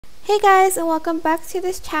Hey guys, and welcome back to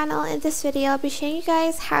this channel. In this video I'll be showing you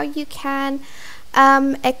guys how you can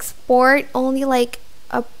export only like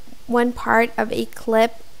one part of a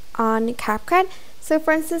clip on CapCut. So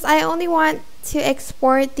for instance, I only want to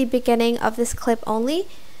export the beginning of this clip only.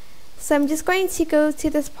 So I'm just going to go to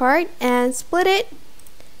this part and split it.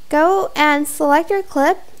 Go and select your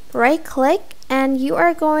clip, right click, and you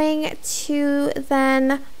are going to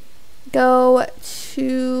then go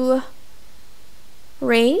to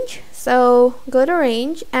range. So go to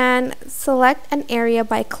range and select an area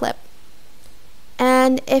by clip.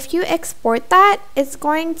 And if you export that, it's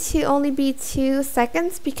going to only be 2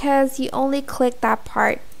 seconds because you only click that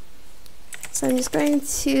part. So I'm just going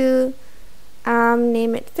to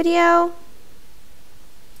name it video.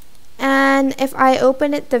 And if I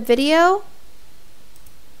open it, the video,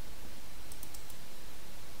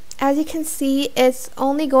 as you can see, it's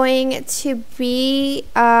only going to be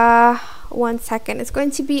 1 second. It's going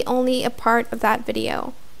to be only a part of that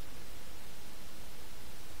video.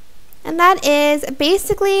 And that is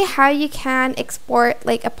basically how you can export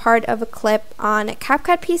like a part of a clip on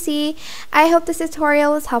CapCut PC. I hope this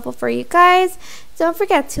tutorial was helpful for you guys. Don't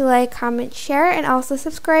forget to like, comment, share, and also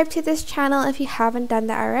subscribe to this channel if you haven't done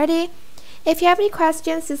that already. If you have any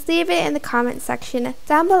questions, just leave it in the comment section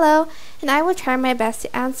down below, and I will try my best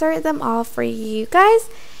to answer them all for you guys.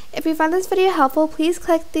 If you found this video helpful, please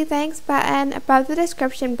click the thanks button above the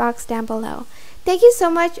description box down below. Thank you so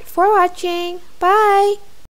much for watching. Bye!